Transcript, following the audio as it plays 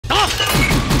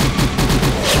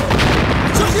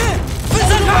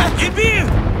引兵！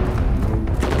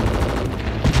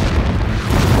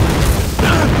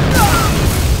娘的，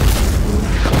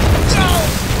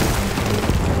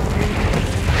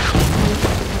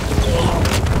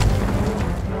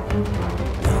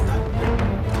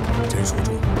真说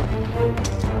中。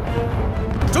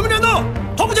准备战斗，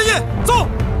跑步前进，走！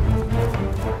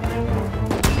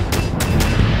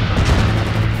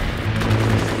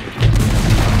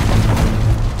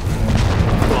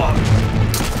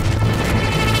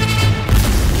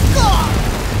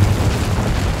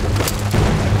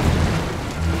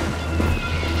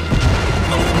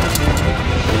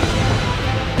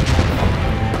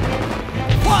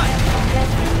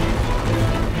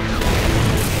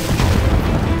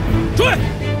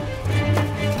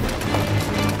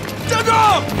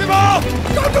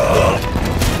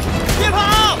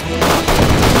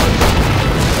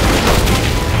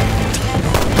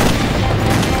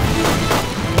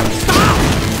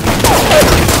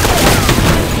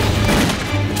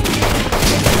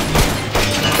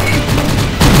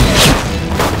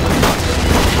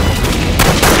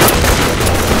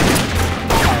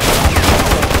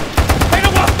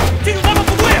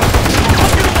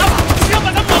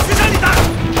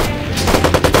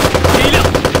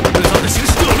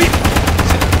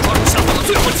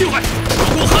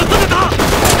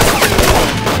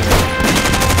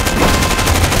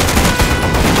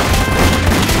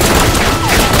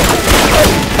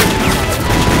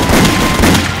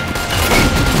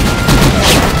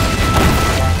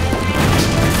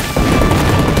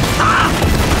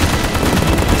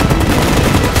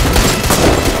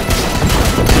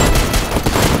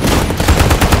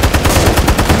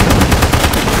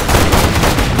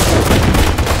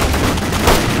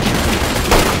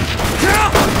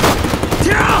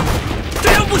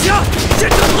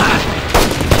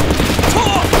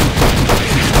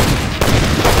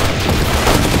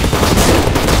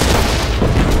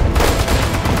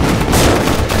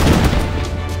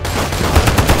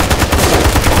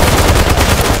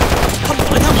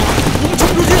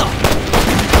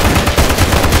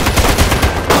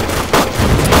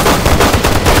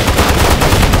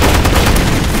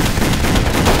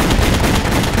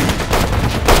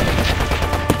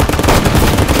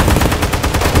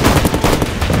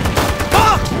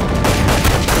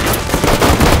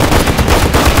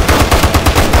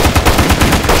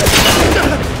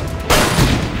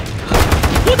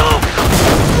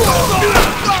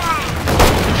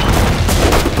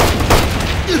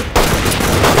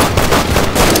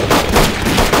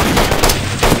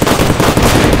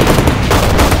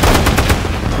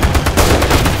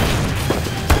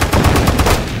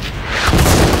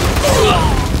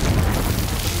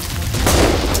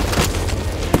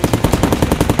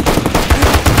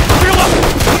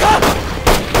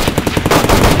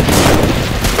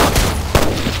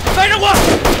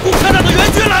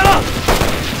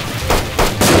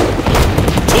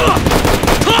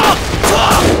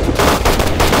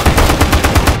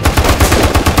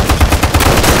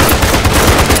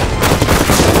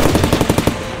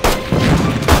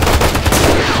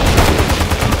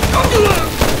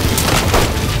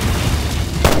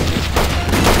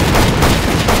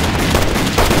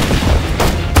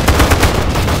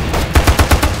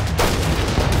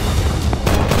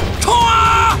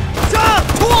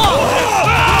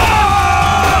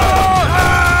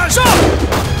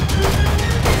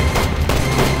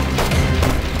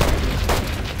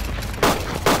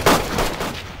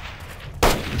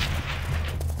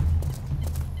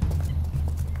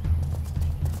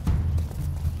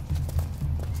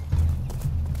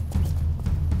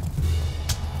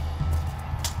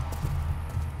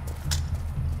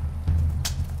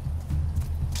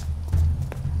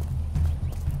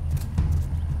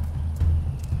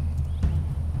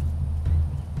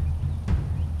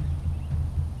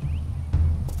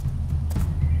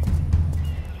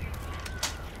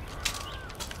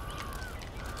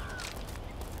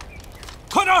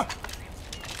 快点儿！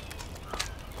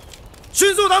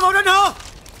迅速打扫战场。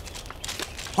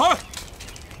好。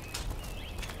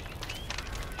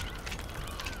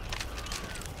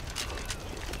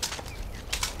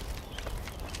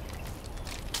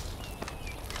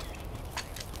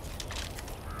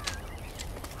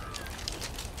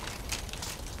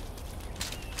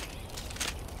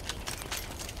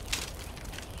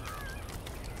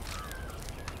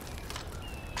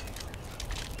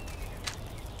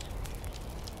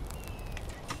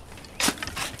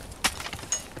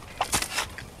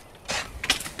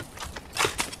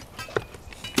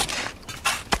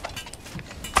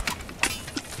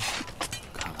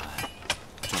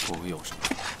有什么？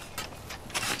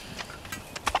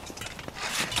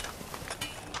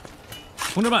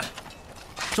同志们，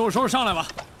收拾收拾上来吧！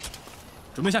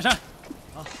准备下山。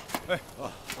啊，哎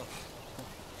啊！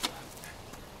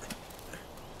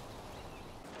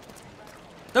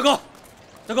大哥，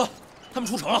大哥，他们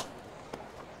出城了。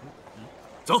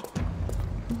走，走，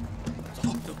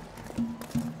走。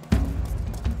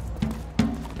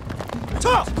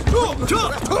撤！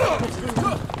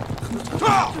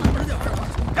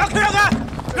让开！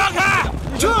让开！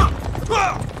撤！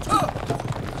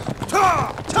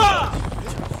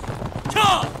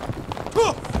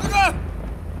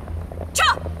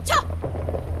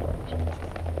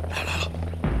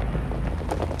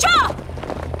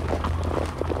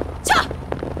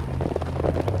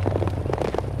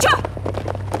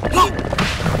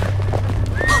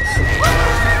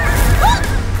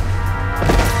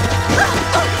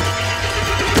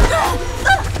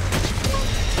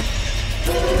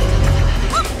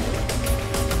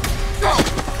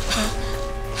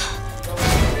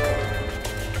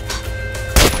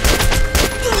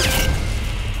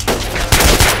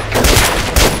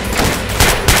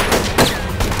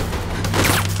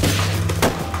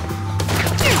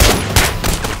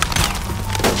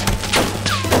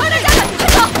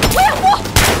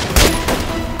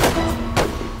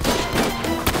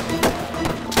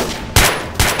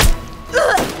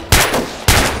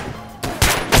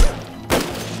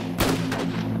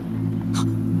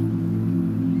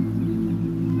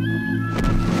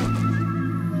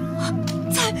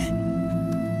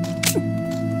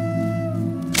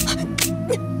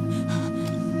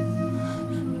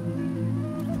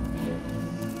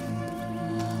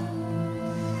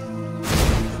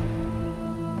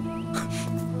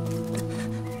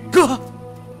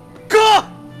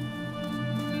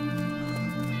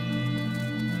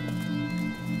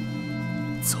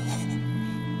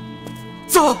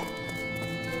走！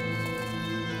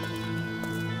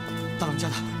大当家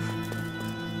的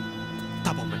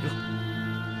大宝没了。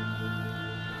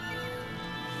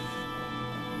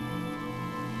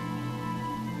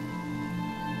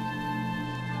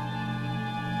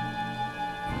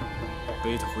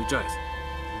背他回寨子。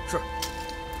是。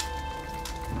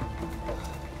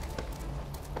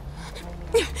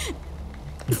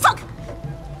放开！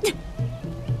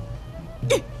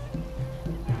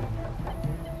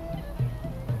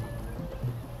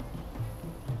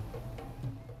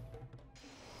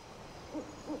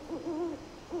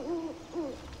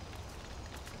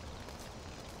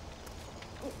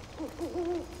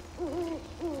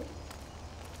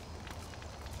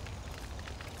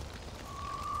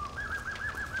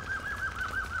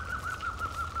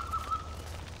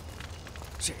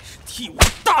这是替我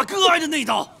大哥挨的那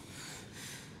刀，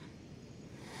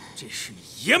这是你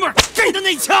爷们儿给的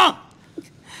那枪，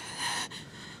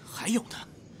还有呢，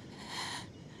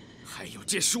还有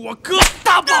这是我哥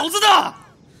大宝子的，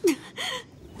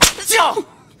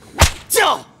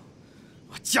叫，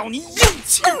我叫你硬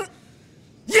气，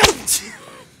硬气！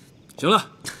行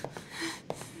了，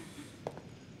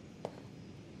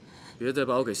别再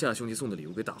把我给夏兄弟送的礼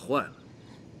物给打坏了。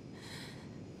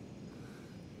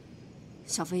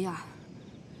 小飞燕儿，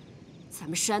咱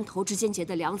们山头之间结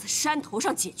的梁子，山头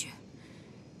上解决。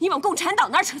你往共产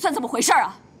党那儿扯，算怎么回事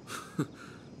啊？哼，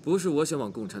不是我想往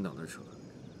共产党那儿扯。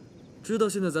知道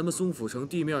现在咱们松府城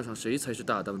地面上谁才是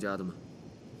大当家的吗？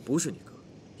不是你哥，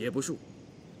也不是我，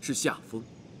是夏风，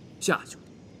夏兄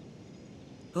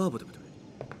弟。啊，不对，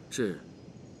是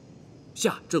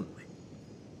夏政委。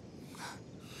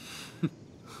哼，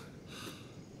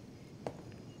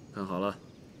看好了，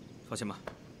放心吧。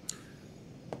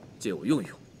 借我用一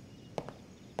用。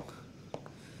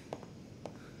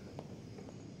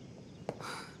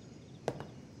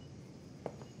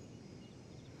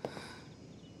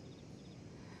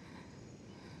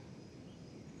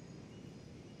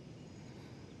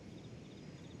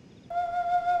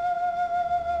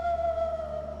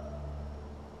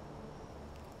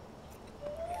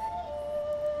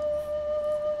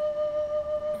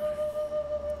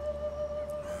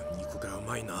肉がう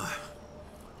まいな。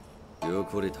 ゆっ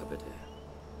くり食べて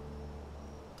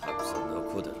たくさんの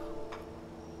クーデル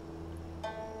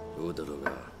クーデル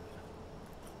が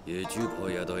YouTube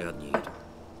宿屋にいる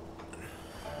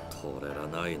取れら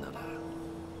ないなら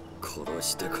殺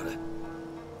してくれ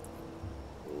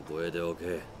覚えてお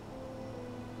け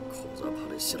小ざ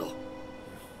ぱりしろ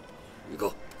行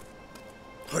こ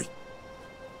うはい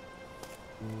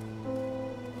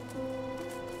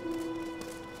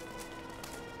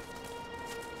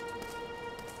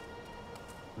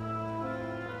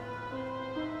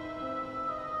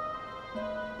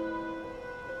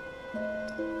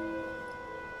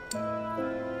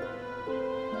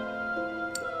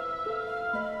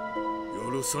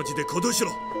 3時で行動しろ。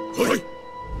はい。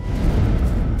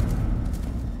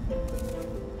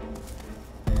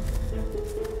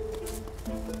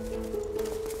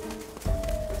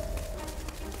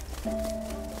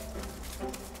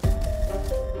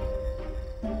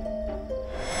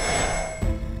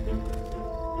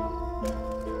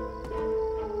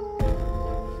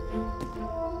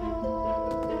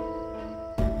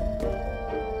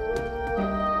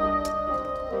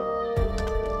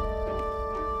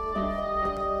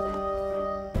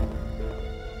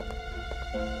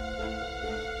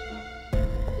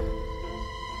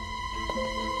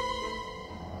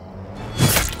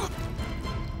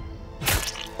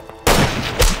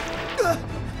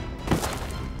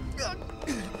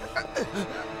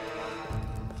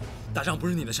打仗不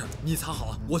是你的事儿，你藏好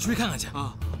啊，我出去看看去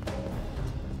啊。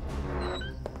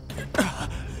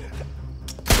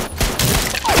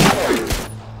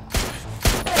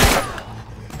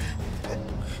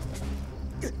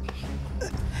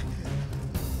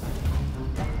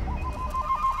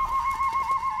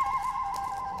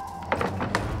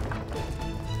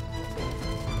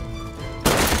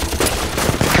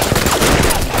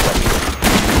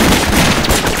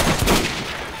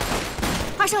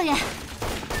二少爷，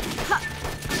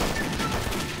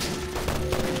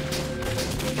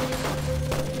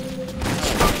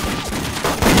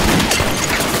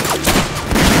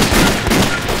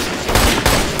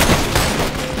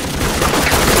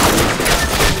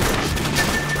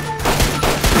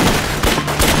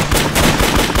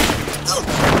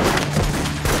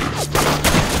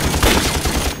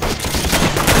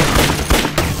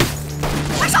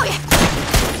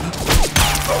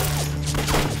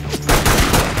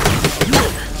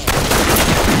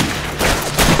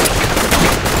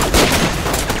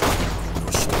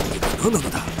何等的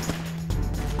大！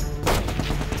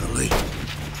人类，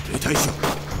雷太秀。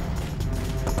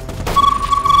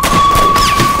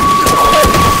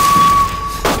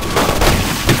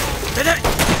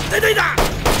对的！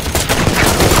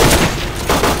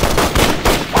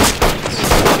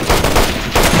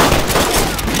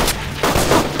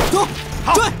走，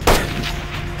好，追，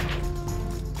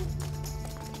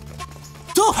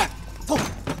走，走，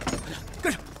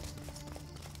跟上。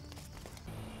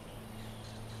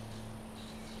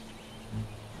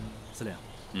司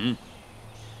令，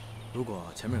如果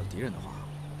前面有敌人的话，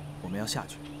我们要下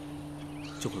去，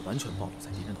就会完全暴露在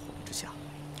敌人的火力之下。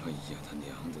哎呀，他娘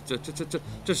的，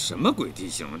这什么鬼地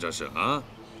形啊？这是啊？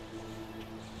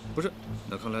不是，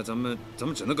那看来咱们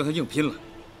只能跟他硬拼了。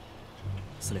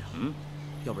司令，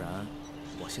要不然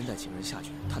我先带几个人下去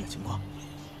探探情况。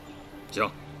行，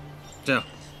这样，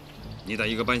你带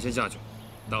一个班先下去，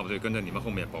大部队跟在你们后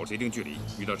面保持一定距离，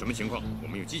遇到什么情况，我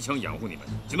们用机枪掩护你们。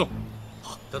行动。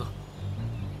好，等等，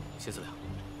谢司令，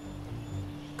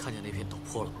看见那片陡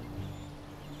坡了吗？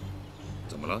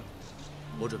怎么了？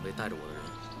我准备带着我的人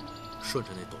顺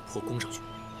着那陡坡攻上去。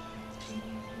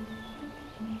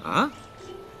啊？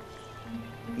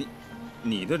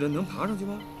你的人能爬上去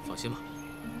吗？放心吧，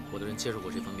我的人接受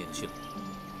过这方面的训练，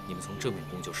你们从正面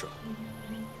攻就是了。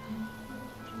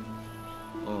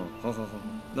哦，好，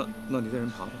那你带人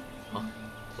爬吧。好，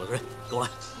我的人跟我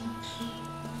来。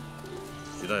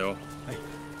徐大友，哎，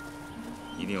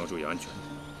一定要注意安全，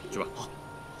去吧。好，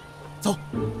走。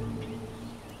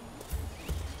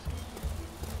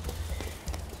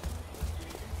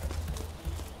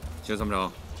谢参谋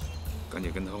长，赶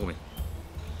紧跟他后面，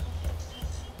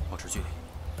保持距离，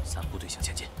散部队向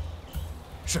前进。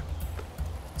是，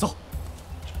走，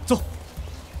走。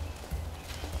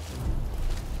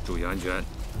注意安全，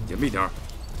隐蔽点儿。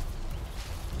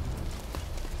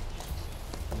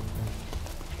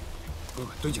快，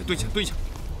蹲下，蹲下，蹲下。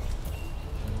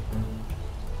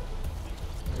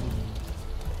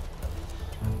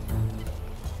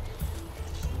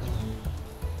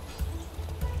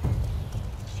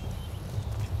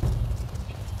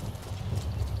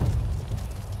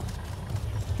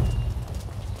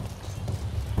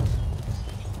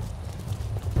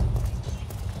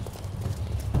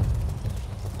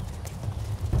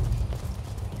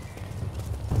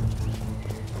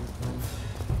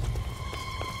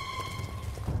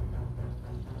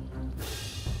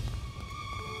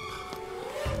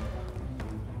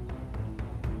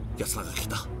奴らが来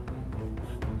た。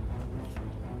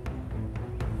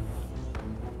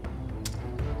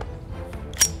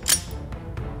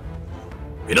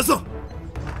皆さん，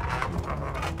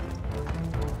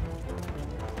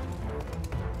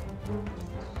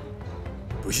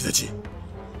武士たち、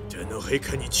天皇陛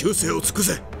下に忠誠を尽く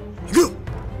せ。行く。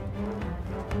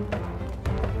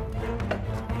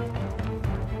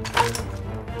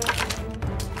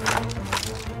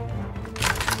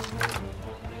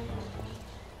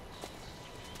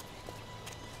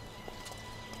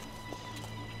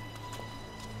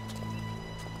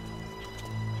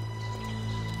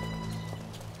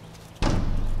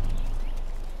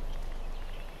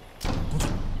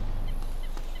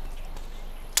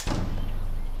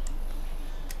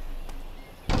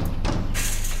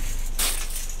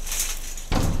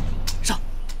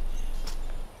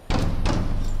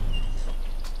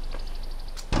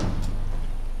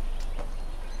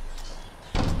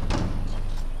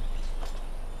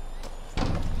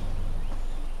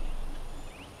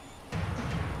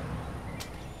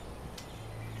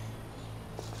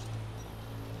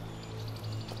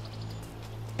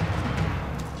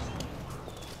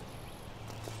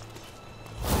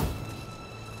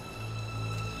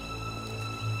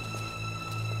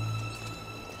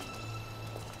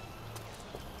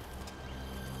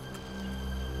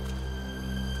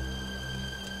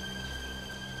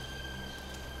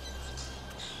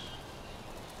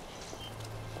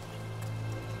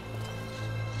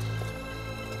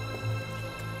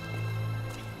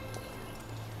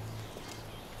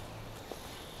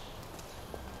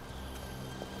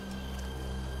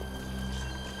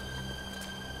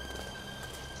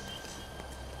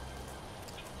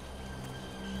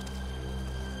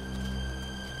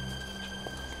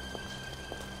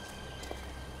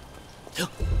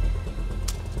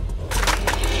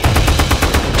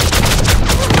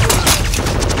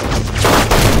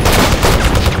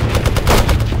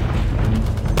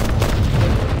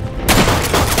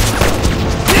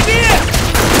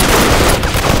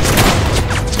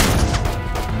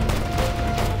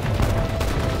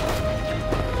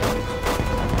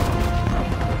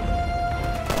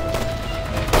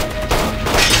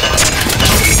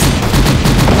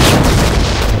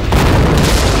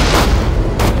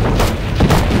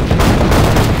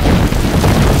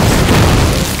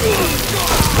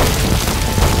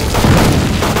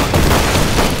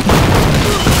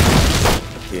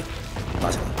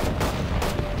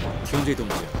这动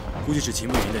静，估计是秦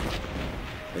慕云的人。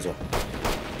没错，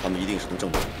他们一定是能证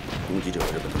明攻击者是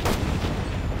日本人。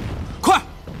快，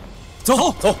走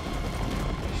走。 走。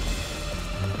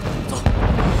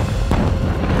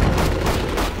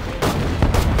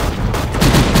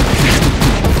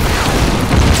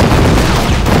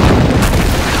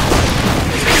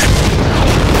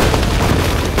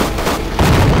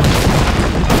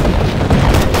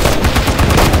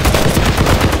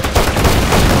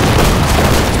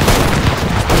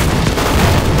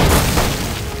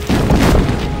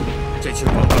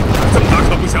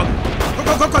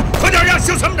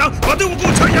 把队伍给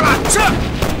我撤下来！是。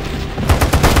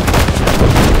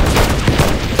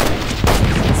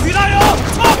许大勇，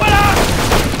撤回来！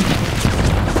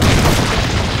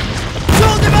兄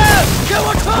弟们，给我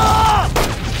撤！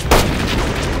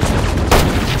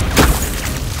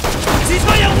机枪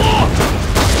掩护！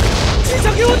机枪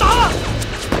给我打！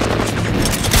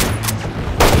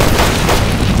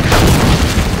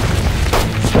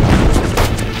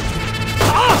打！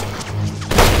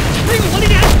那个火力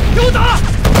点，给我打！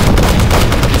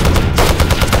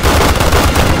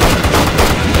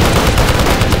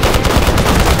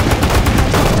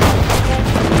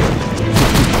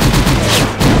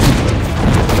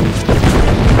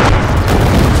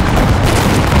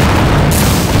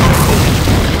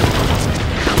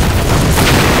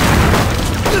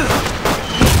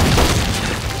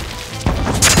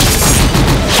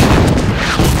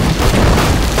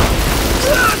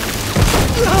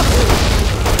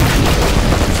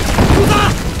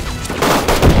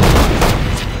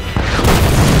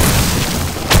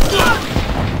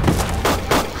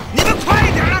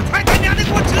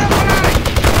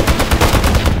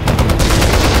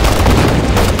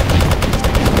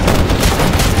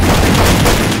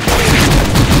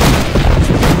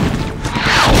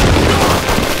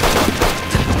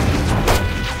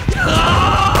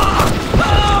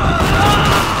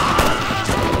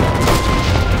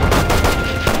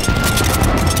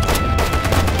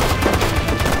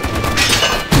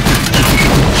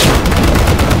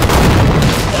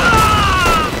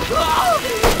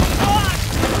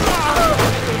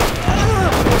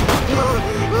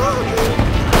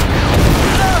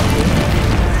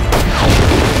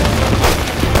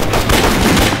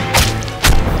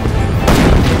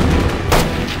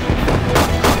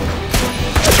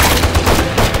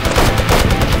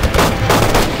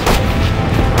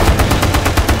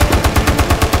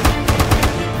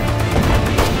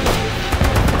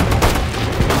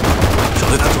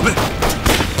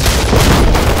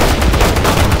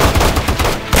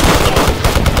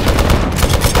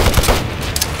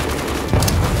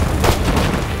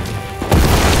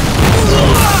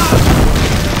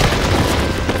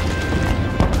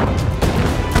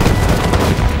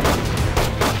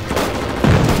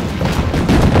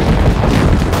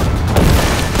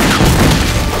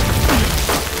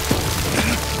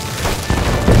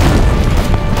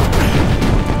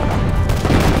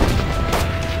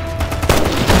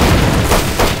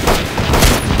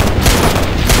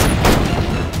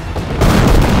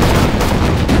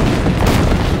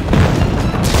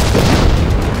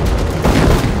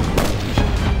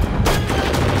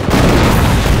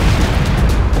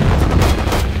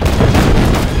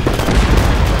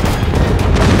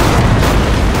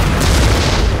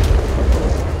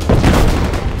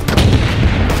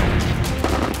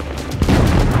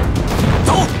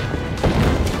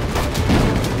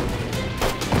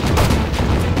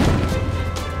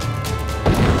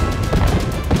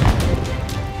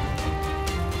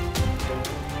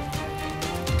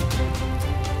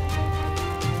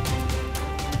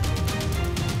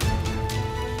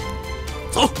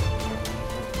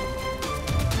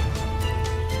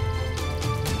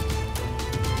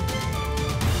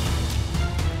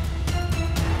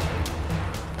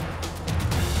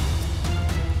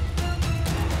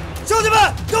 兄弟们，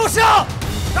给我上！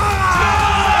上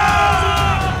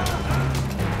啊！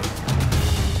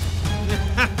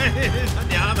他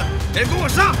娘的，得给我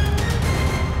上！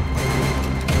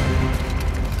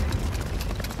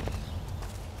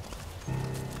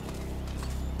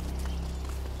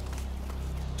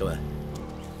政委，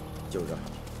就是这儿。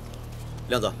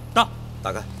亮子，到，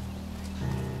打开。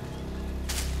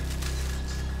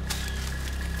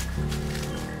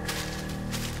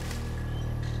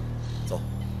 走。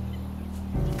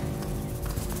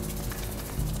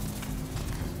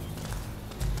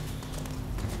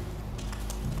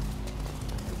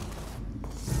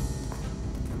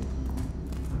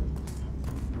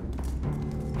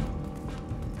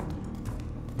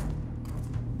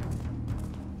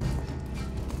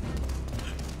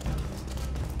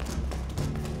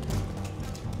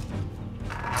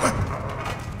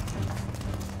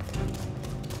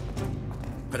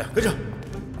跟上。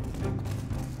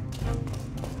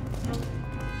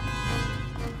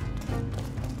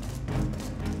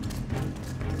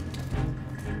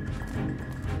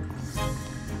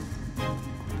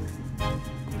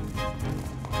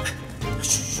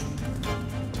嘘。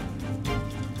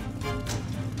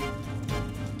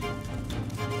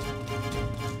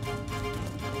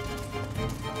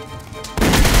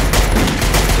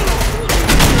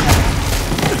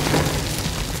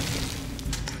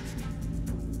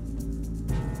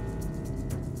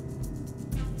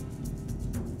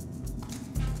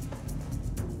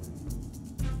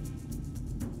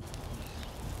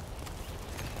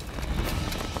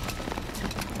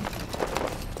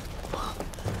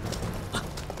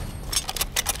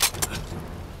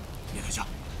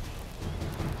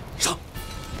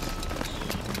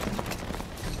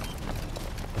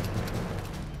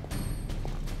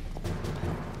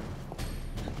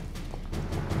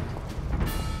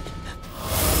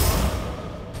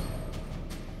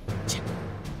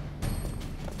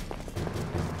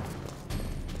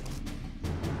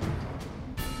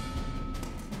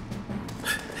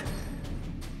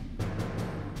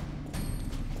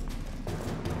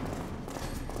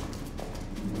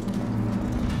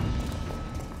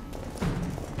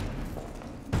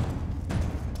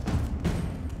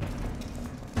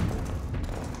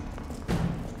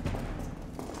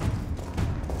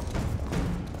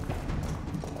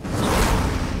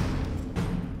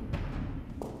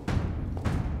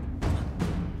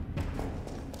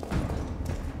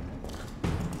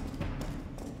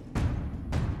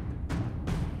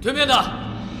对面的，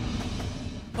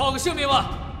报个姓名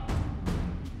吧。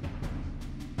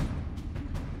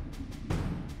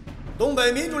东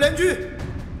北民主联军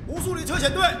乌苏里特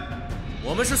遣队，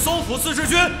我们是松府自治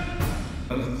军。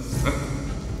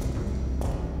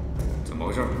怎么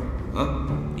回事？啊？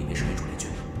里面是民主联军，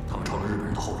他们抄了日本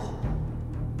人的后路。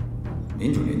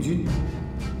民主联军？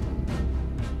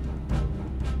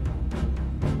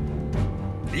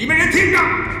里面人听着，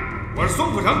我是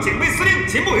松府城警卫司令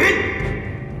秦步云。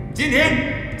今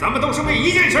天咱们都是为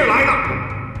一件事来的，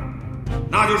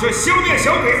那就是消灭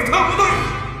小鬼子特务队。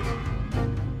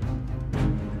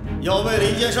要为了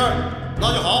一件事儿，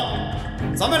那就好，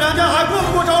咱们两家还过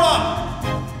不过招了？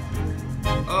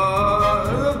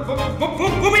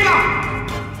不必了。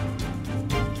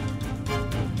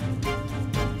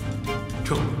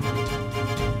撤。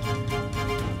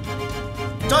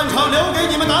战场留给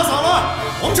你们打扫了，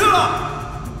我们撤了。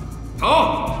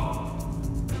好。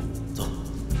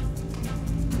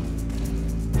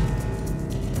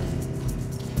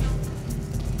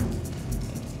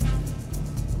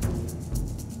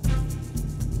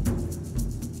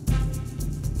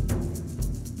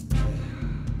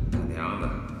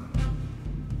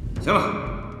行了，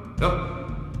行，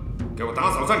给我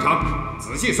打扫战场，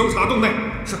仔细搜查洞内。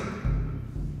是。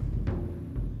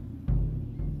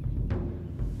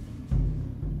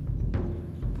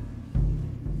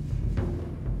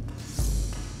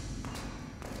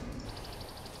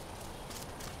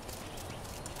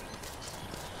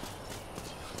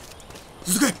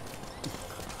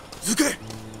ZK。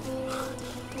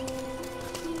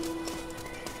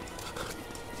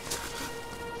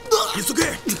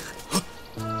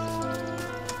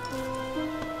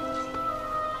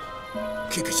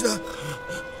警戒だ。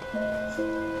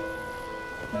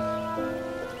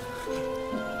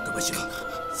我们しろ。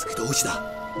次同士だ。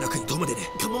中に飛ぶまでね。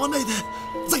構わないで。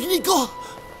先に行こ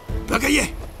う。バカ言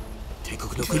え。帝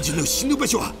国の軍人の死ぬ場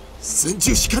所は戦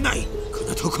場しかない。こん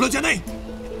なところじゃない。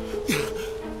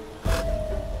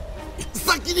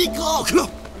先に行こう。来ろ。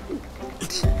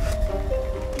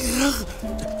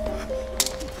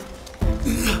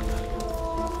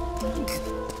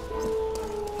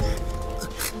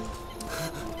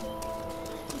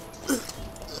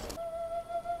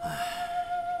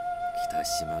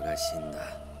島が死んだ。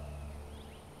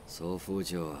総風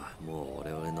城はもう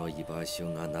我々の居場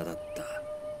所がなだった。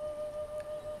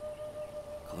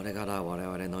これから我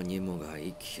々の任務が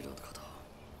生きるこ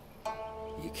と。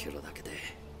生きるだけで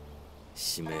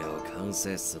使命を完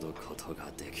成することが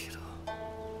できる。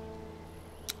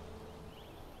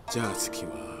じゃあ次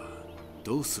は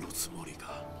どうするつもり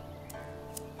か。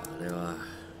あれは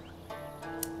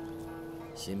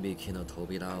神秘機の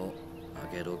扉を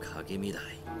開ける鍵みたい。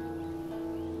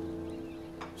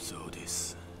そうで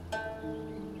す。あ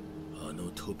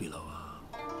の扉は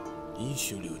飲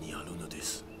酒流にあるので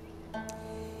す。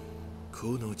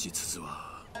この実図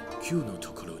は旧の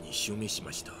ところに示し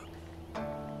ました。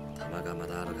弾がま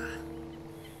だあるが。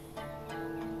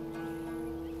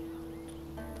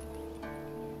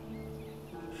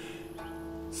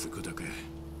少だけ。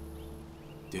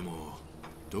でも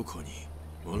どこに？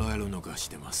もらえるのかし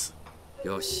てます。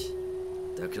よし、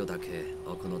できるだけ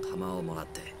奥の玉をもらっ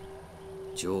て、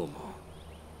ジョーも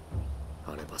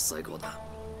あれば最高だ。は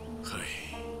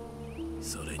い。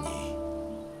それに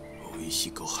美味し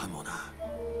いご飯もな。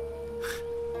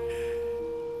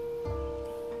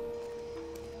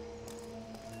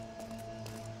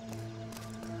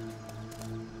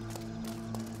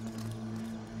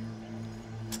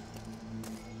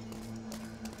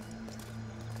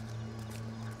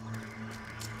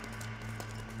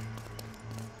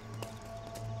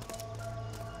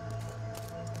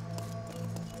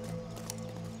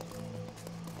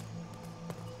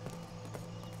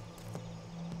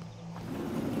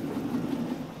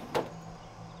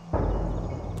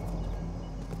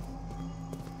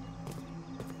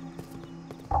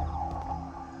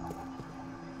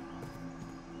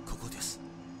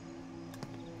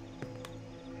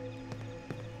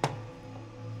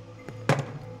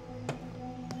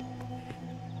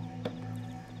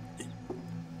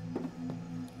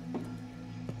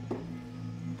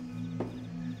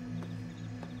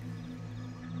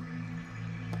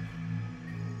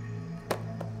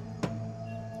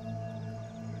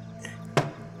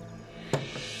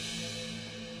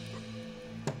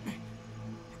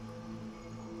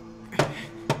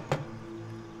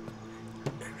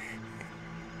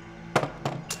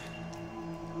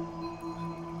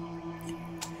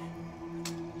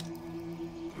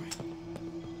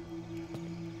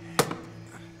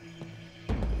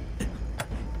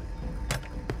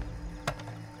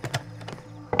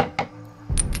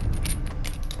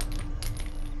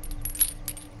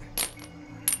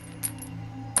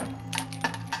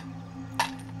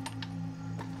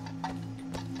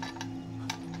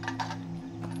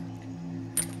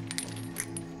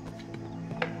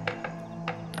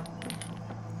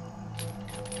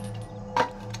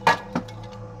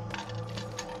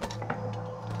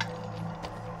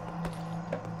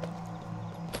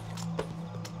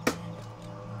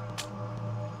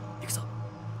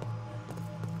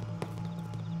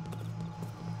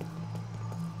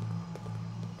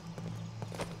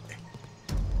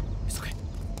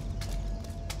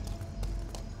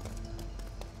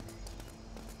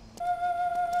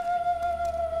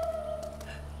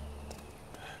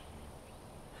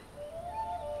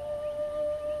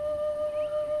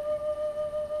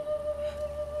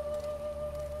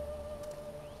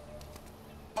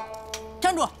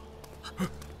站住！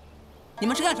你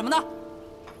们是干什么的？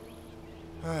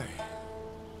哎，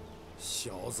小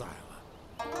崽子，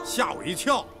吓我一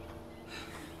跳！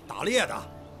打猎的，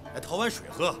来讨碗水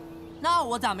喝。那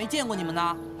我咋没见过你们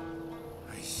呢？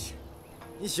哎呀，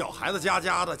你小孩子家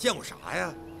的，见过啥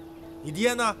呀？你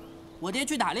爹呢？我爹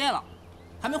去打猎了，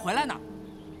还没回来呢。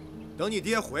等你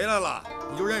爹回来了，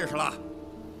你就认识了。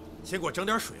先给我整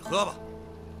点水喝吧。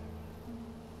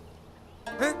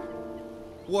哎，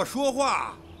我说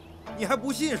话，你还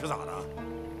不信是咋的？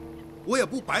我也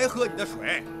不白喝你的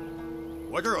水，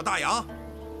我这儿有大洋，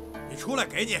你出来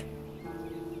给你。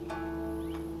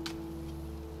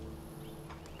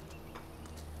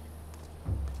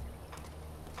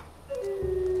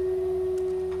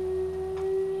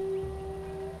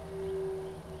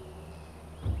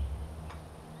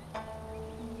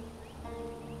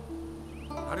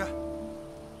拿着。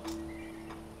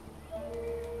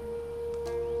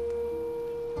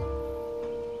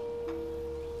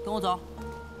跟我走。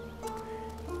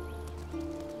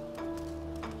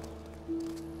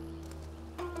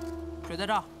水在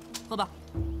这儿，喝吧。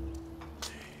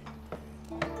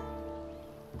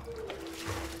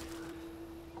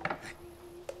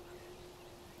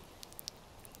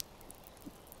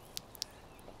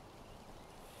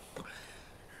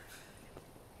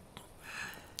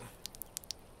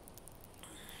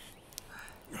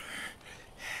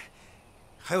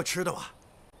还有吃的吗？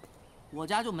我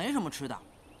家就没什么吃的，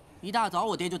一大早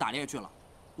我爹就打猎去了，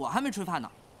我还没吃饭呢。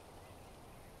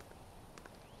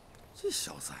这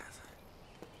小崽子。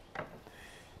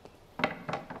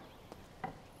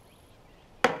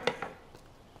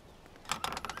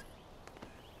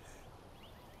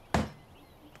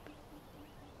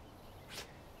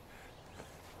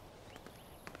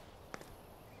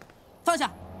放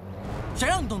下！谁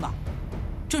让你动的？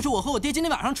这是我和我爹今天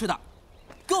晚上吃的，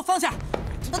给我放下！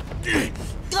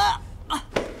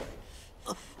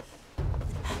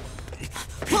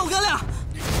放我干粮！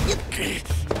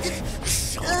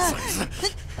小崽子！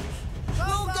放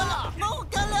我干粮！放我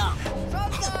干粮！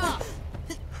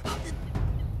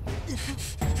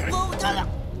放我干粮！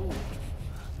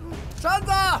山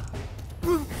子！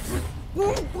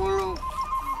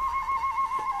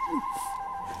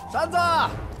山子！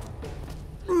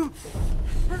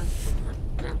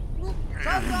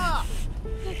山子！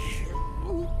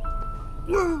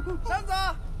山子，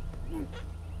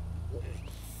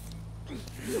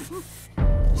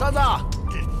山子，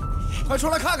快出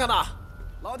来看看呐！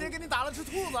老爹给你打了只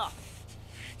兔子。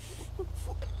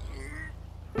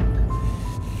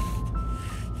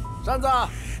山子，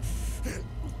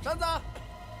山子。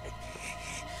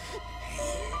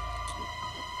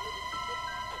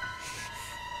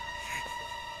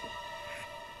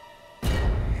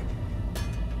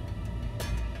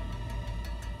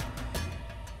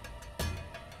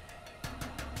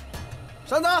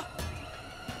 山子，哎，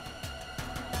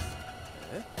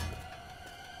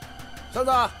山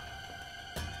子，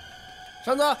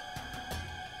山子，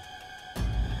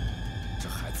这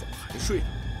孩子怎么还睡呢？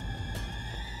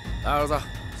来，儿子，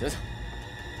醒醒！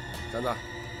山子，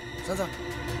山子，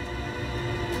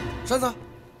山子，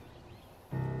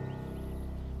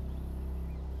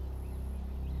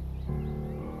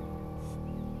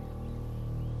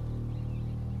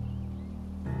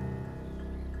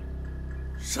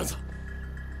山子。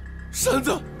 山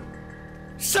子，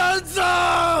山子，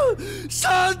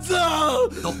山子，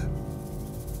走。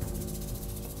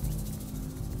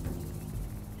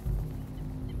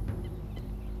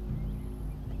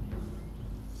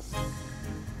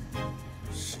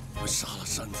是你们杀了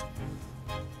山子，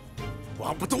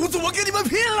寡不独子，我跟你们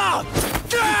拼了！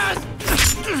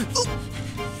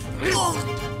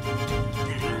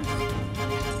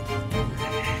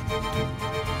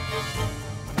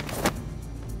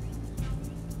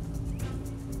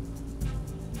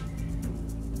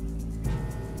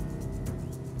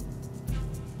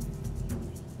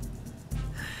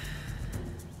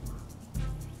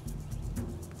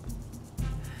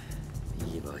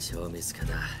場を見つけた。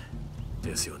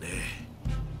ですよね。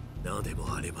何で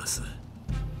もあります。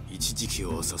一時期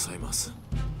を支えます。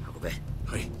運べ。は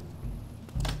い。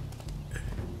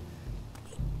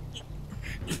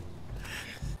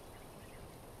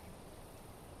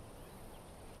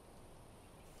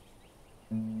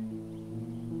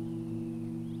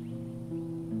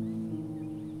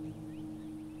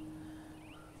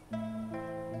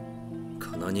こ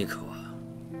の肉は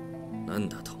何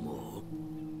だと思う？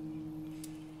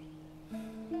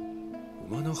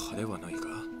馬の羽はないか？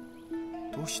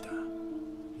どうした？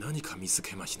何か見つ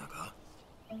けましたか？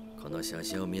この写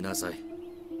真を見なさい。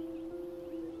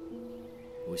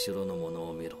後ろのもの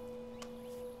を見ろ。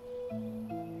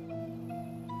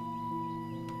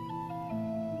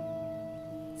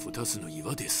二つの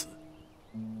岩です。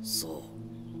そ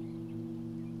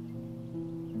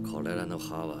う。これらの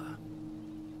葉は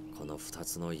この二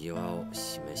つの岩を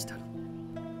示してる。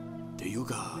っていう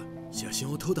か、写真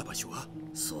を撮った場所は？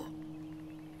そう。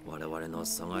我々の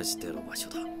探してる場所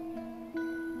だ。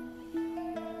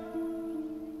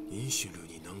インシュル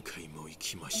に何回も行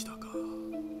きましたが、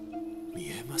見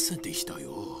えませんでした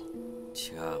よ。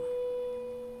違う。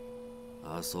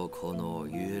あそこの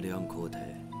月亮湖で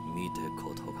見た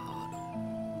ことがあ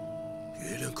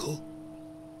る。月亮湖？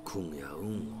君や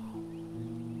運を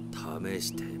試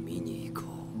して見に行こ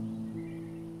う。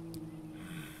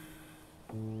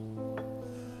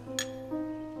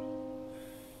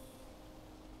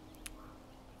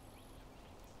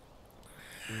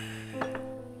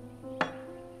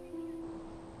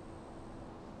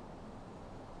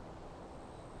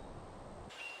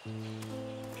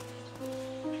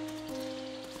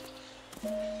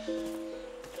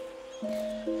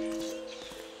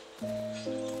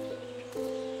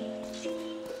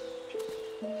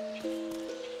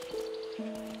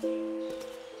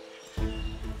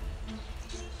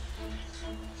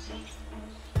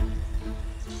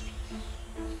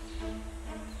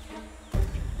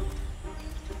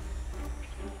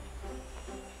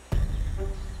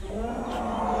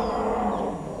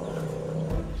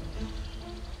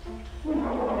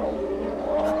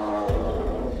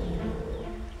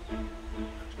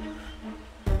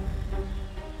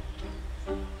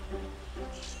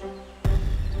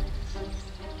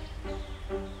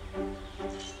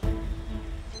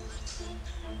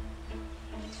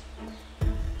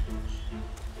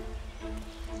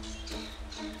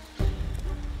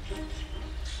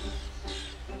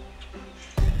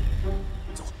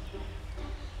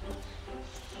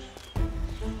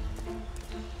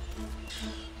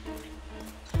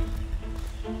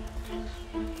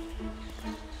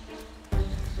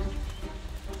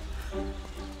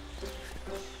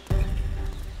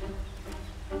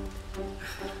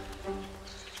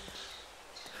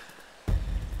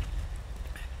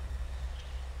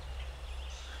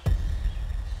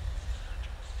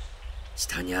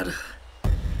下にある。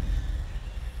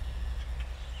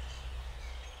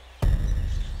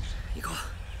行こう。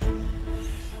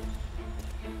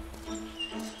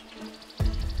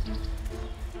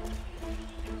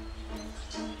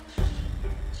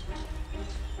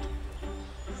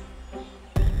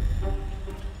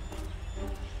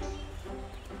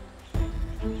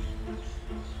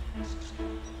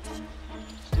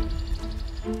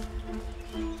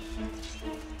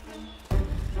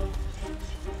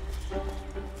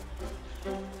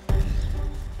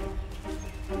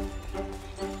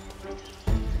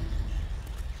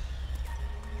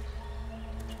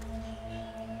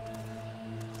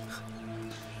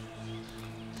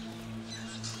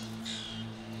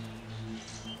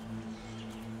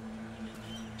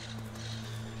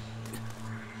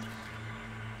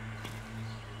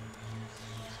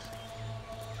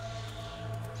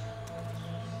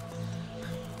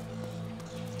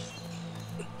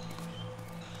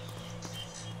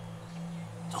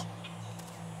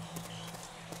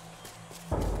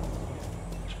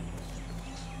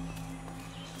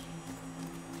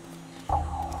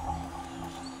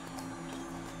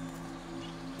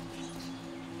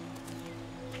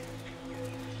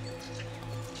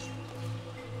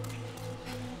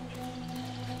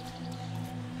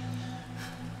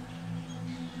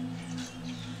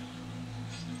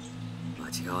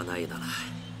違わないなら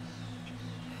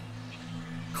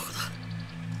ここだ。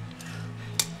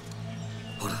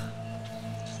ほら。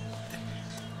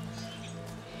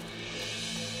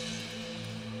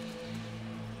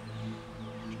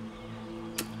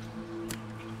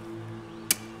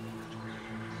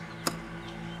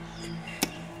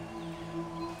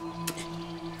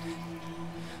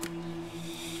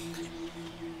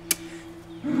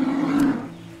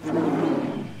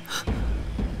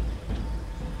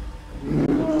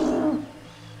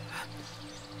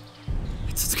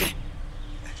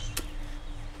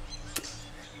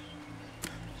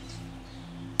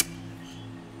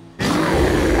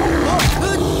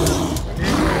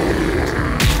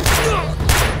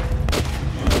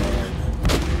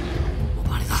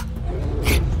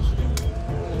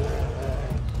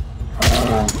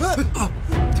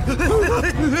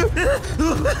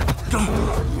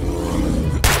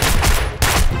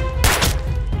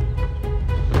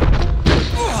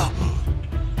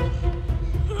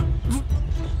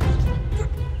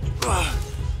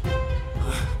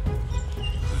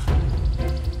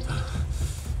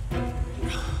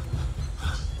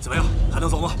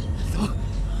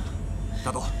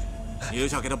留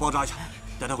下给他包扎一下，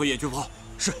带他回野军炮。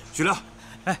是，许亮。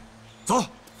哎，走，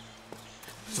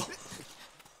走。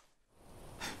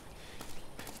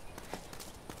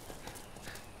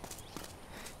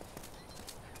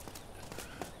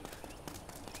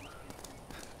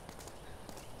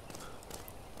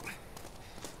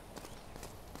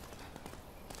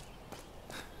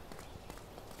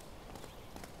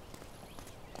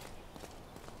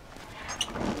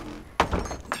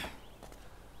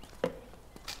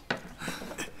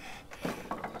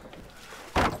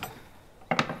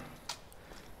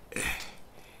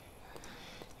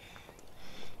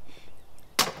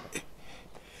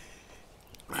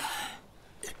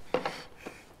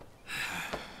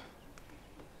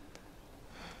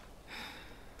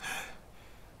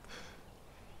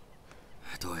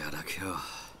どうやら今日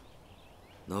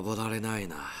登られない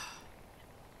な。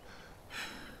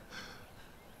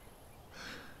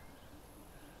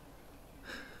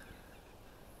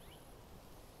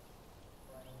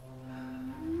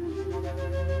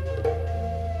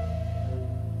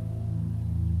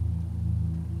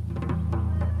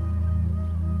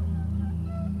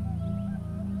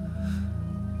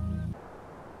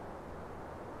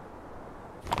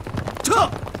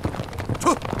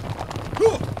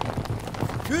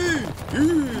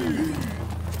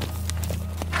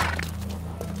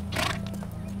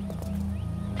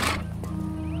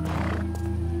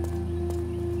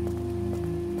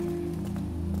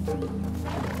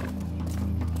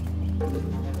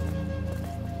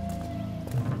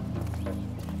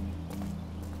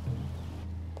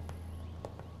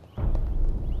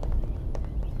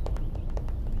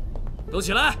都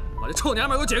起来，把这臭娘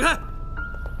们给我解开！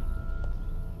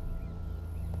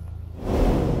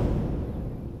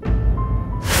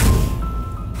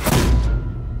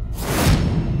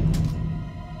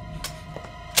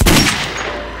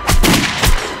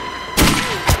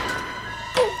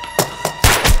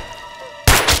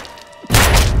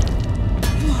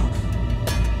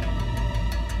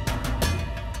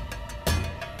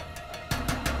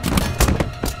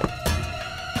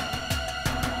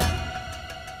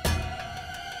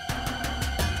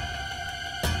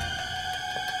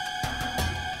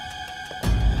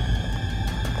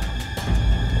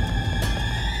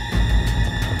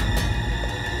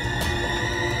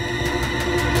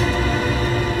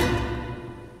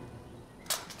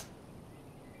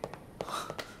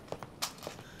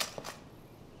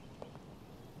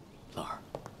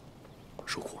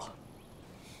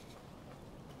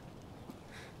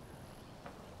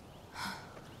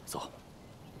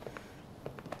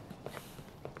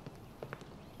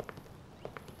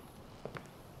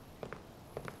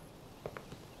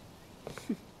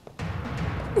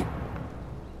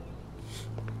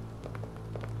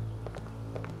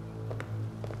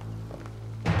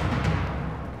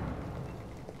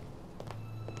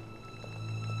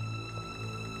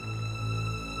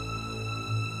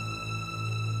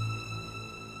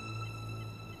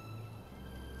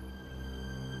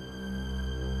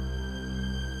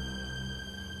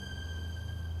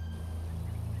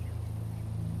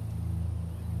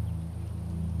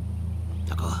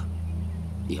大哥，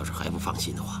你要是还不放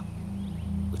心的话，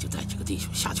我就带几个弟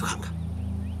兄下去看看。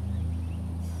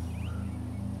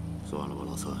算了吧，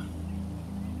老三，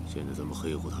现在咱们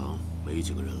黑虎堂没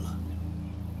几个人了，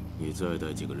你再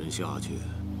带几个人下去，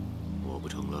我不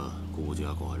成了孤家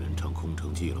寡人唱空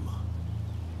城计了吗？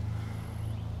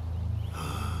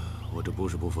我这不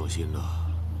是不放心呐，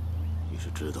你是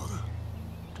知道的，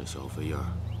这小飞燕儿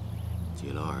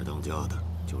结了二当家的，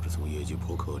就是从野菊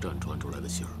坡客栈传出来的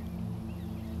信儿。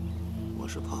我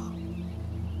是怕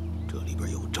这里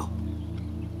边有诈。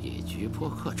野菊坡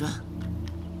客栈，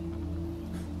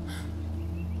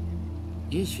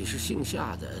也许是姓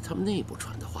夏的他们内部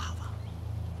传的话吧，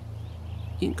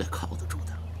应该靠得住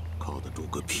的。靠得住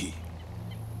个屁！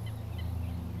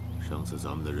上次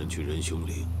咱们的人去仁兄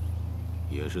岭，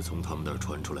也是从他们那儿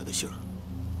传出来的信儿。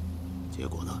结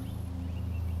果呢？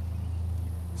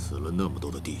死了那么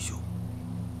多的弟兄。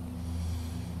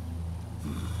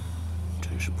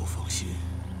真是不放心，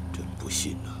真不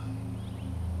信呐。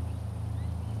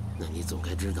那你总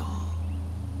该知道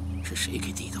是谁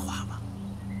给递的话吧？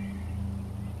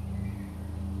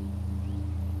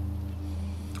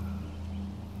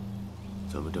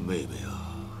咱们这妹妹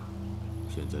啊，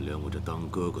现在连我这当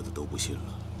哥哥的都不信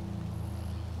了。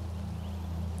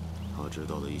她知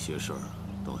道的一些事儿，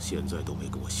到现在都没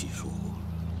跟我细说过。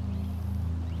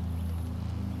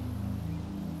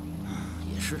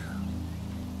也是，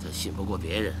他信不过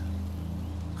别人，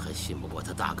还信不过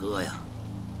他大哥呀。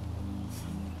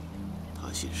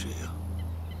他信谁呀？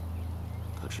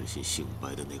他只信姓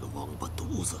白的那个王八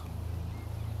犊子。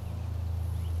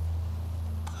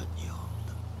他娘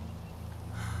的！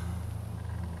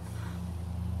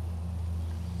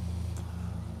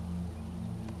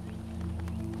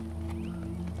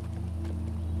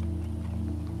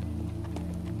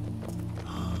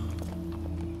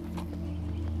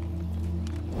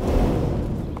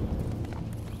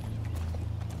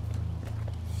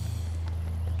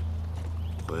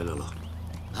回来了。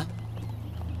啊？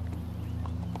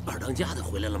二当家的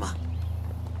回来了吗？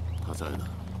他在呢。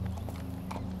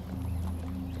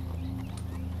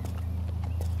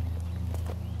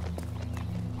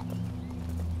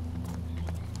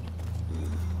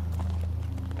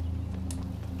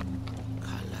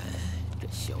看来这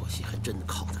消息还真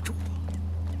靠得住。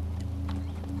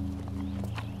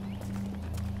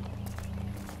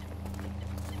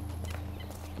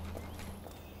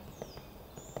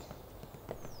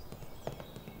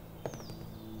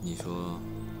你说，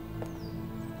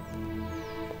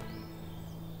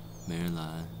美人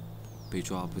兰被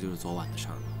抓不就是昨晚的事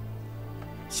儿吗？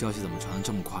消息怎么传得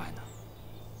这么快呢？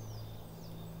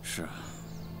是啊，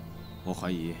我怀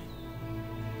疑，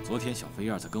昨天小飞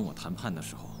燕在跟我谈判的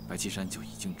时候，白岐山就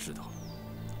已经知道了。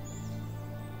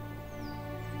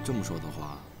这么说的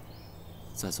话，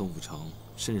在松府城，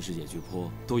甚至是野菊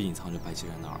坡，都隐藏着白岐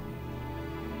山的耳目。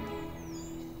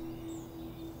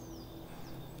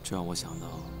这让我想到，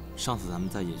上次咱们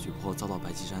在野菊坡遭到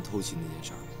白岐山偷袭那件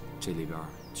事儿，这里边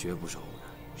绝不是偶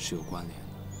然，是有关联的。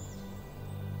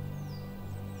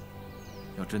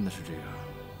要真的是这样，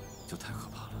就太可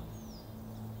怕了。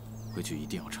回去一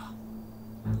定要查。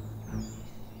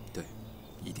对，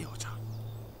一定要查，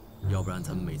要不然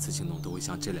咱们每次行动都会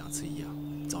像这2次一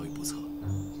样遭遇不测。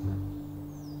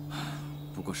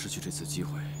不过失去这次机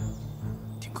会，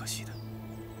挺可惜的。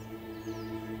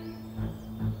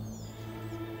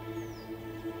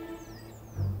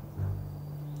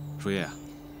树叶啊，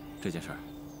这件事儿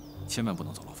千万不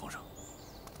能走漏风声。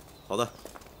好的，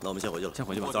那我们先回去了。先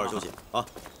回去吧，早点休息啊。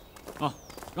啊，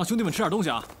让兄弟们吃点东西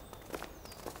啊。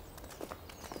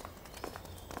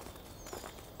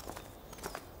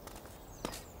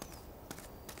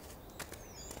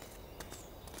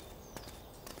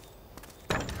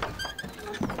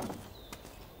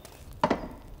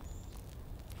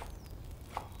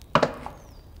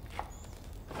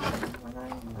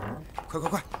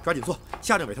快，抓紧做！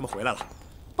夏政委他们回来了。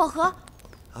宝和，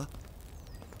啊，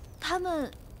他们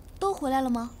都回来了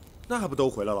吗？那还不都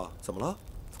回来了？怎么了？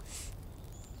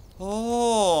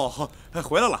哦，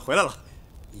回来了，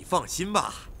你放心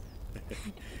吧。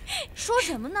说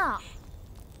什么呢？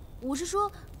我是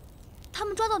说，他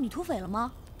们抓到女土匪了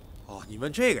吗？哦，你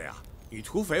问这个呀？女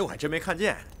土匪我还真没看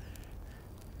见。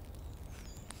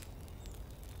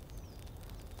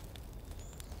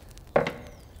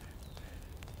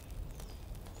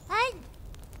哎，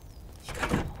你看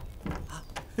看啊！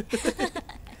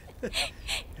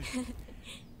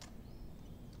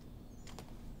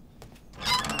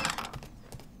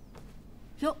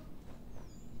哟，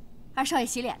二少爷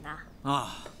洗脸呢？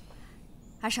啊，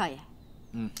二少爷，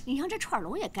你让这串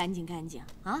笼也干净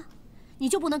啊！你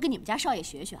就不能跟你们家少爷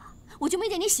学学啊？我就没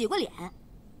见你洗过脸，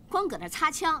光搁那擦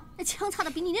枪，那枪擦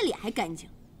的比你那脸还干净。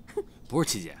哼！不是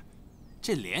七姐，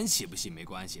这脸洗不洗没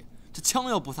关系，这枪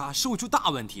要不擦是会出大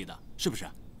问题的，是不是？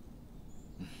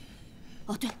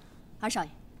哦对，二少爷，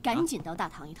赶紧到大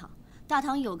堂一趟。大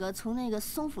堂有个从那个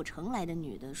松府城来的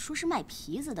女的，说是卖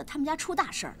皮子的，他们家出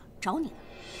大事了，找你呢。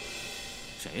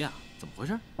谁呀？怎么回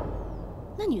事？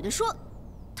那女的说，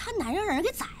她男人让人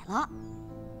给宰了，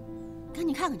赶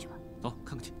紧看看去吧。走，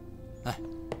看看去。哎，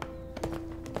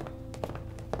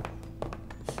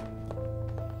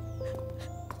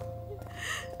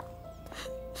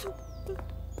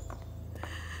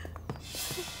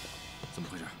怎么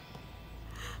回事？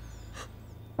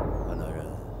潘大人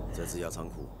在自家仓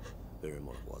库被人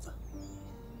摸了脖子。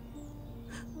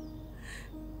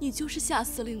你就是夏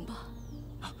司令吧？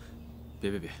啊，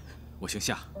别，我姓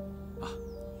夏。啊，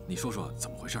你说说怎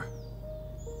么回事？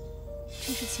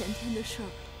这是前天的事儿。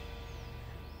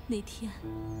那天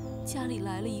家里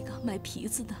来了一个买皮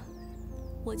子的，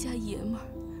我家爷们儿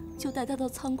就带他到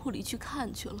仓库里去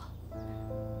看去了，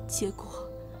结果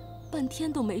半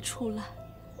天都没出来，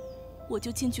我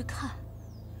就进去看，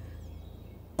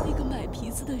那个买皮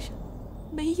子的人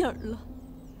没影儿了，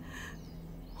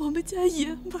我们家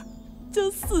爷们儿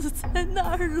就死在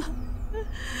那儿了。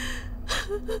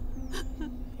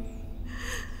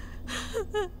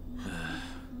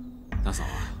大嫂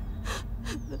啊，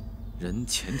人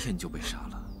前天就被杀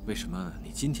了，为什么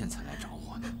你今天才来找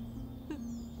我呢？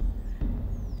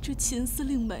这秦司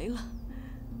令没了，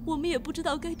我们也不知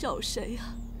道该找谁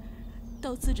呀。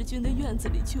到自治军的院子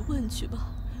里去问去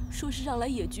吧，说是让来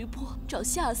野菊坡找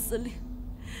夏司令，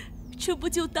这不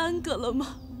就耽搁了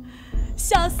吗？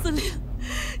夏司令，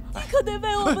你可得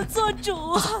为我们做主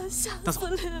啊！夏司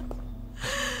令，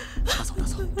大嫂。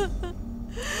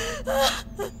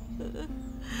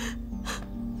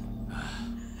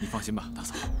你放心吧，大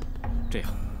嫂。这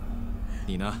样，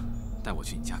你呢，带我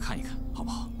去你家看一看，好不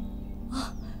好？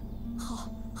啊，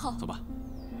好。走吧。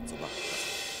走吧。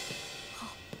好。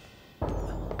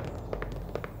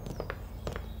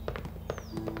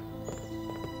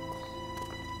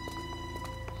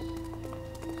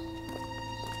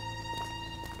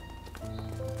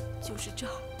就是这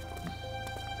儿。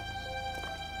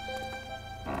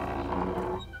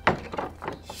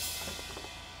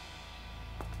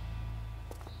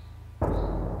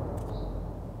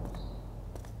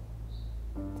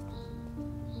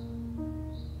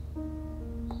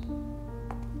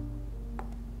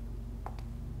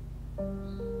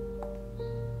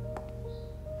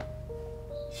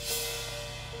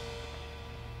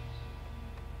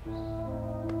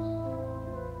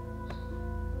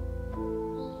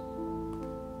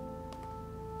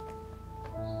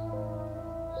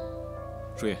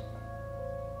书叶，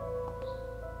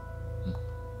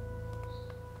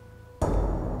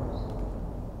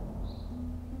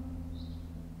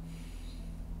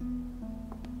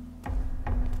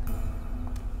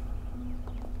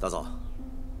大嫂，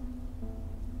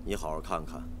你好好看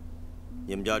看，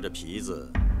你们家这皮子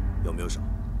有没有少？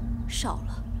少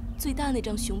了，最大那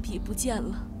张熊皮不见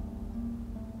了。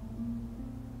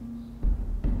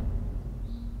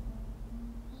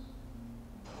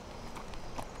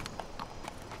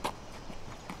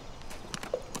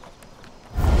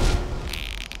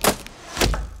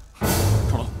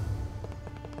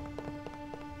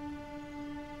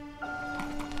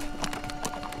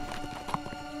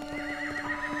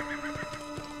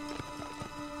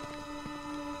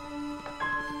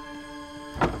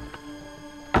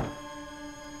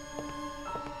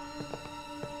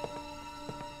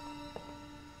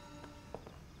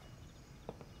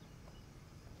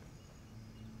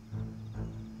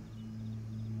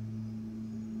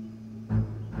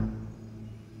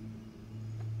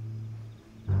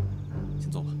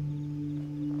坐吧。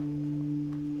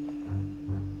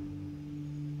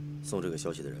送这个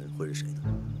消息的人会是谁呢？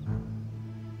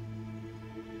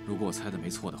如果我猜的没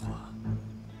错的话，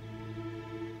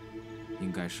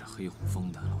应该是黑虎峰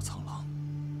的老苍狼。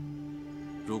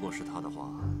如果是他的话，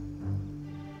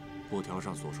布条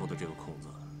上所说的这个空子，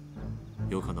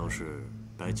有可能是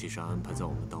白启山安排在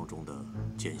我们当中的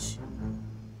奸细。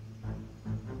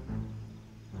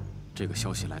这个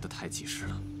消息来得太及时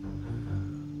了，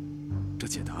这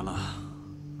解答了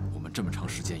我们这么长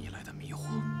时间以来的迷惑。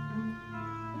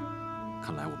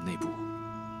看来我们内部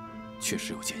确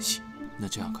实有奸细，那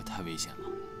这样可太危险了。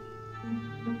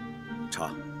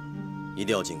查，一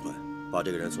定要尽快把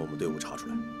这个人从我们队伍查出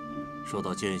来。说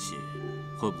到奸细，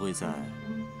会不会在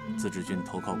自治军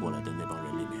投靠过来的那帮人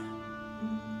里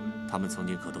面，他们曾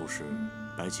经可都是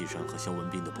白启山和肖文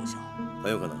斌的部下？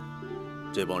很有可能，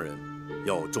这帮人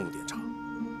要重点查。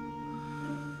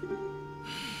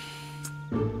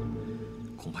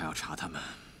恐怕要查他们，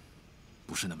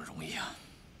不是那么容易啊。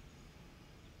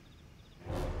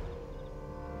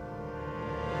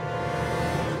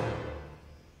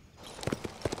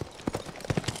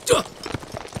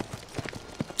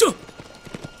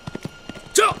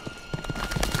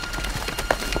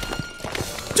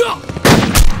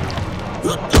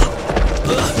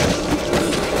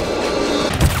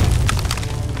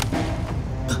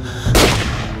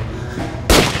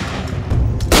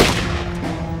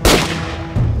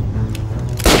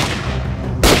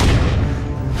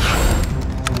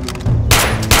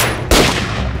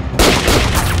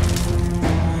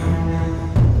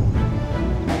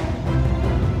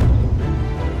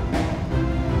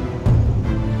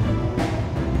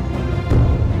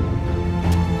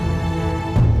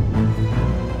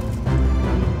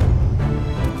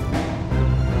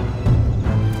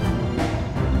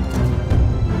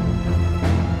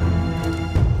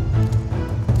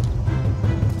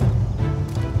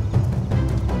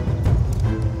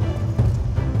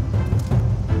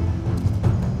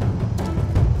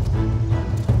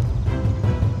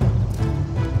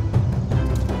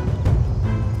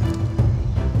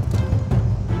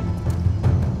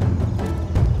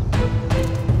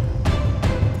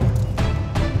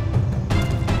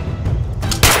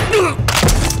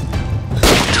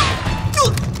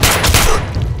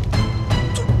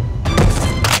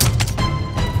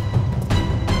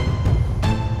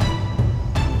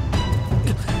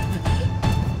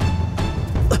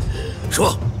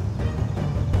说，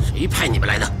谁派你们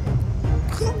来的？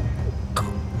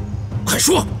快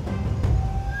说！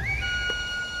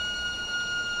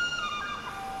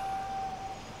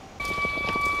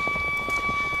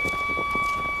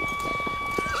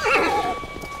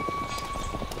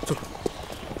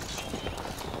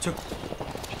就。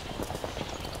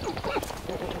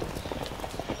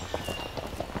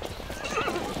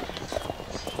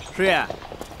 师爷，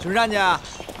请站去啊！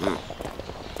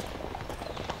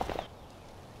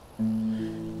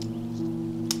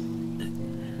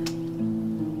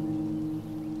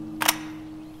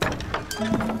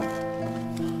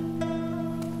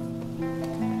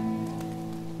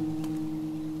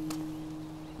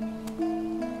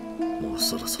もう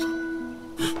そろそろ。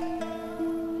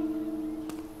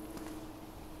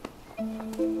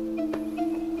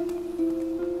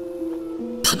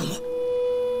頼む。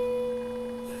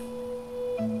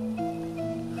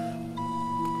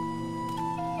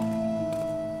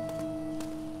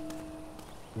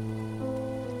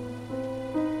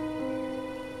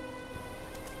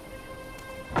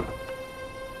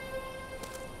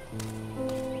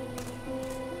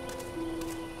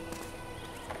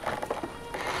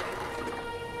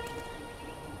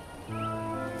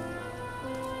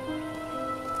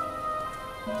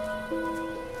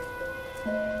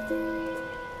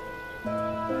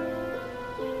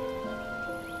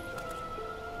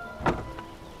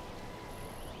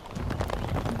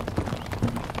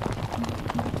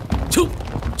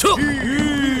 撤！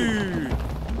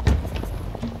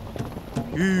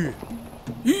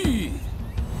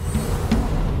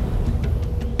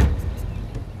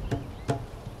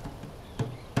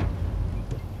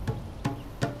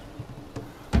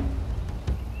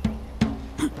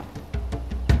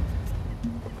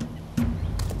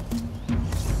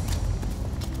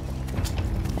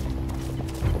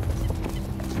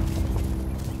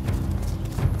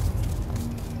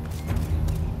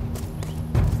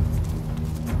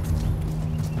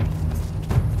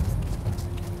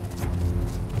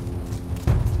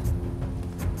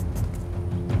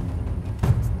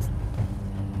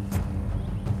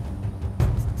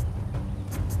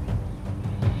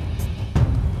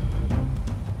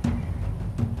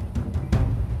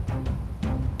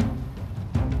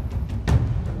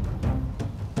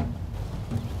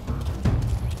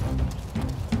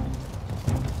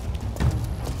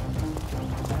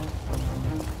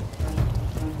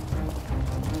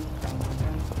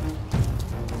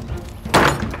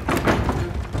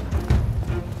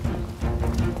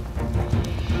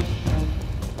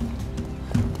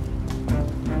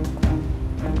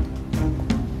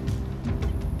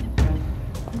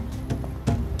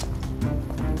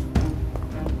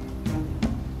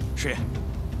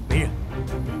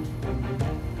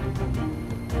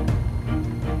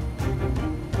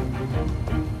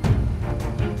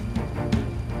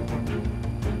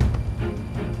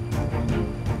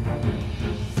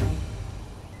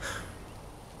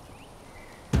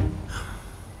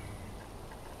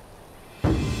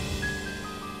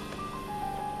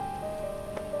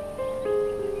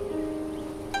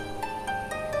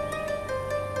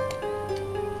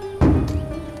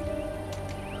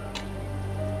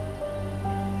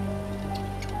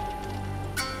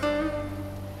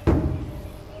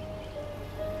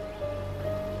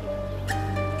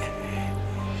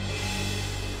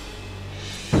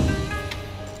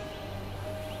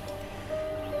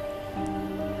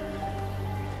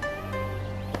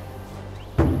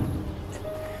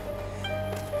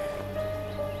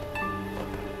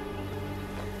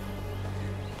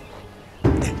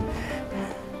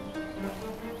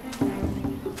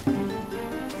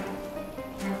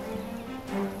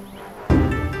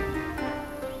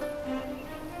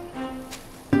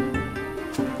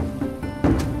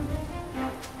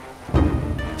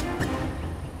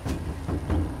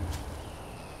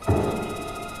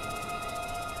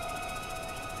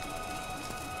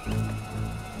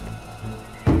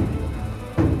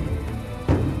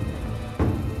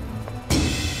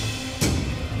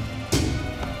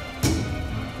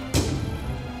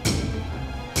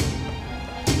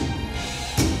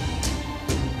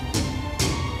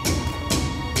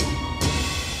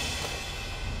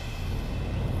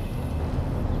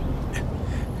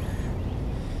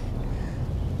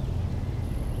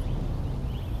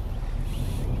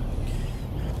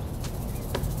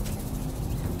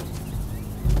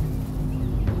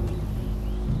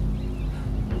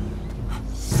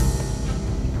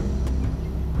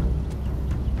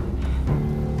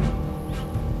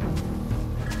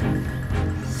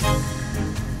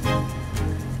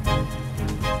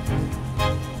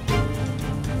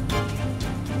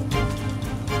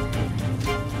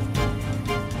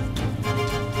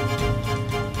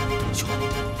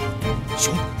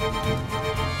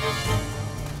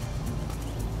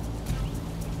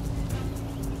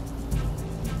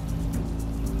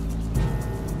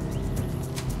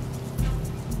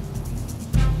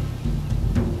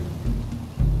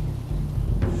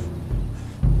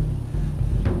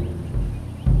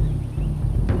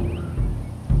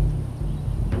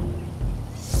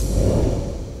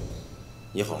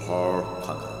你好好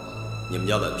看看，你们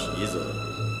家的皮子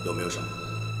有没有少？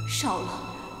少了，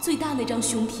最大那张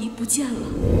熊皮不见了。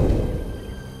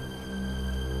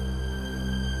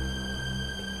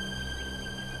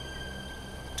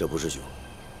这不是熊，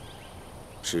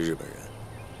是日本人。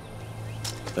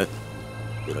哎，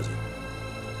别着急，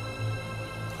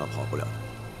他跑不了的。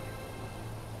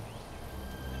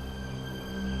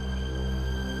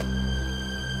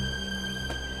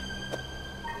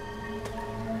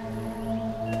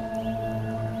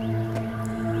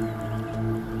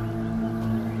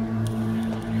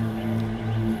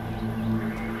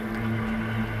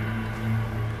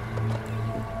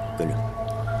 跟着。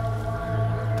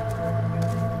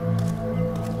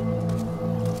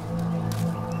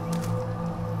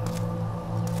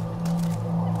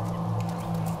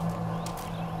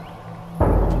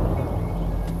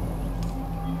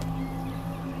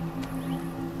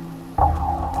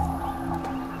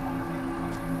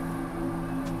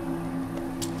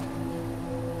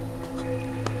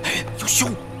哎，有熊！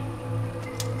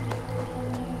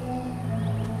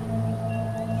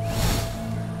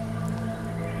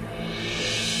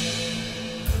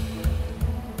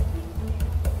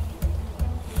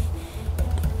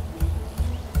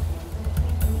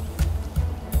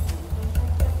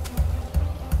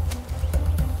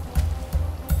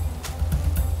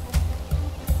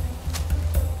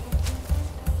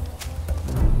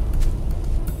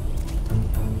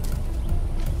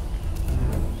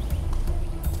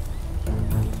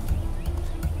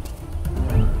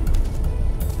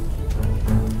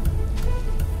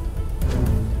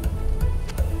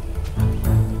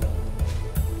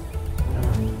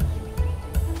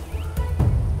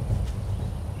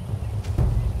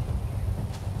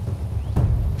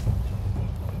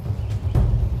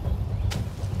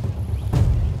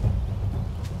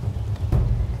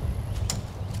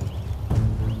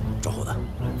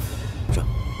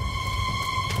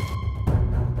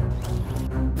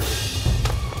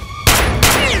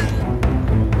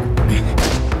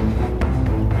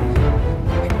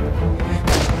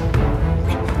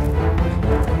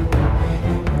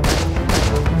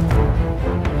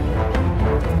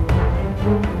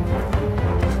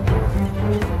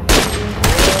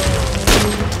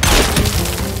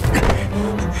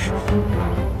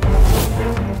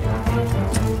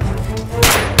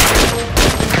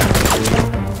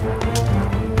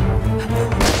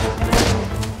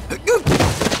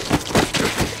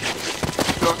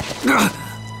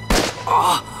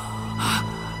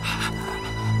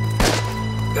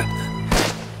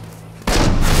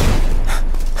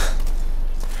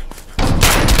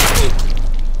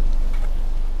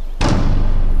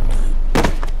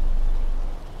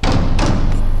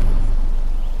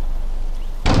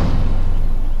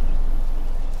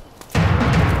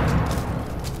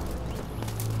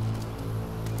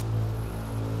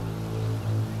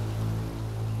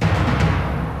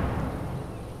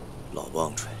 棒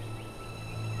槌，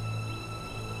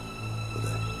不对，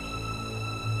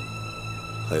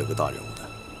还有个大人物的。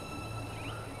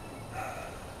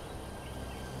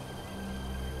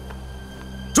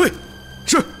追，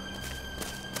是。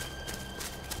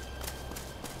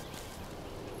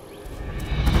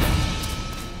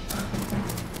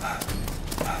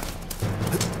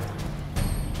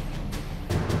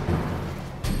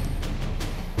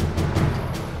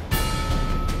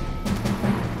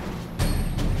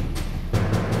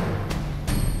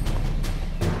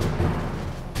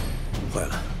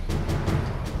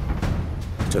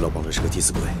这老绑着是个替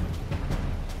死鬼，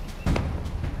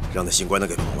让那姓关的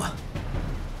给跑了。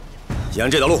沿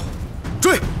这条路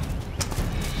追！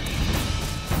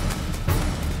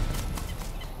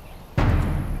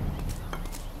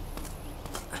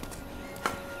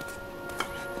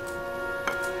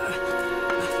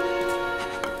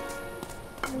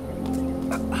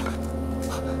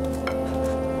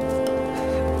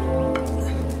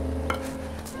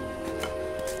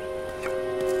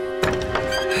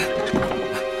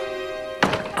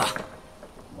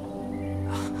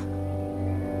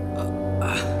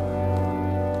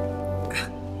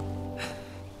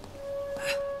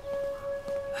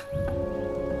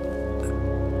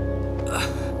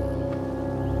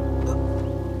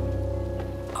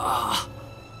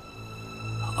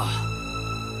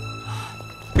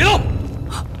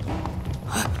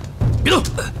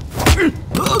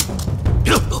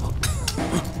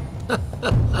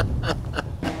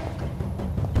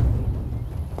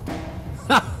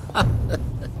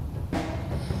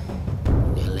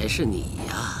原来是你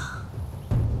呀！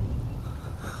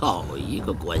好一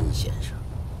个关先生，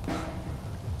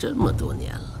这么多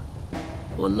年了，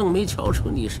我愣没瞧出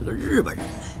你是个日本人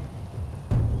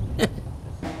来。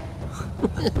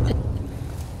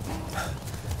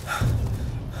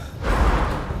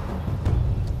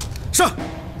是。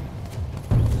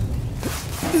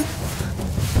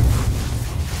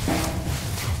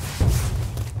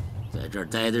在这儿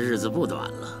待的日子不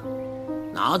短了，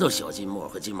拿到小金墨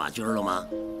和金马驹了吗？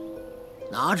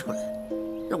拿出来，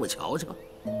让我瞧瞧。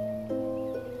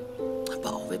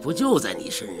宝贝不就在你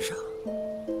身上，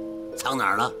藏哪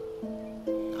儿了？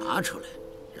拿出来，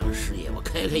让师爷我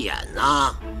开开眼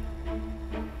呐！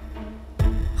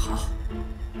好，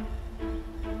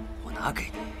我拿给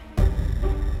你。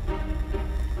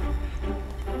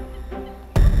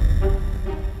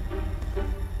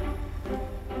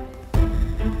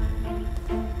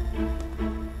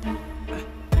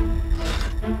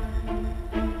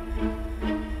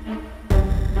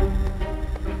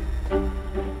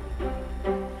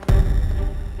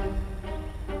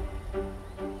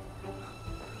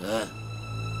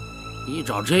你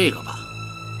找这个吧。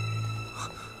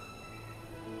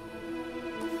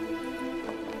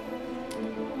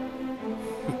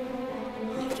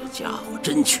你这家伙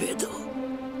真缺德！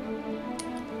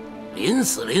临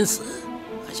死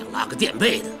还想拉个垫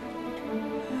背的。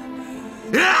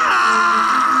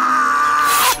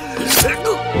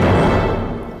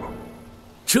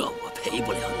这我赔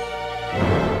不了你。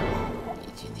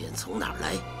你今天从哪儿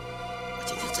来？我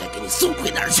今天再给你送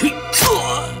回哪儿去。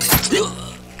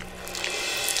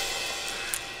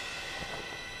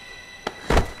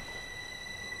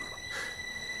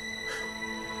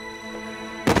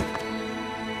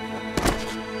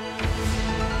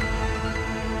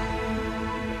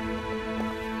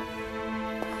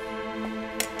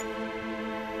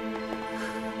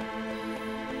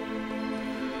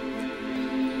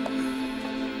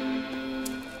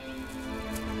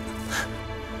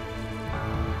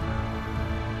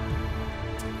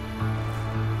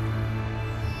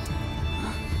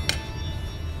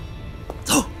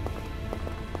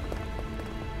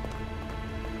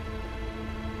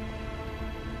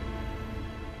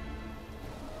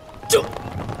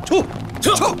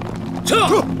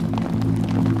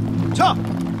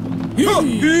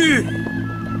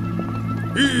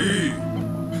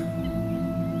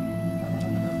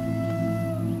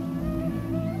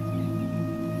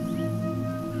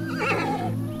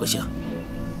不行，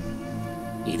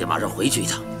你得马上回去一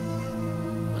趟，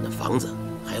把那房子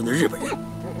还有那日本人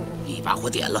一把火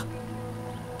点了。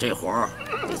这活儿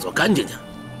得做干净点，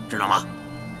知道吗？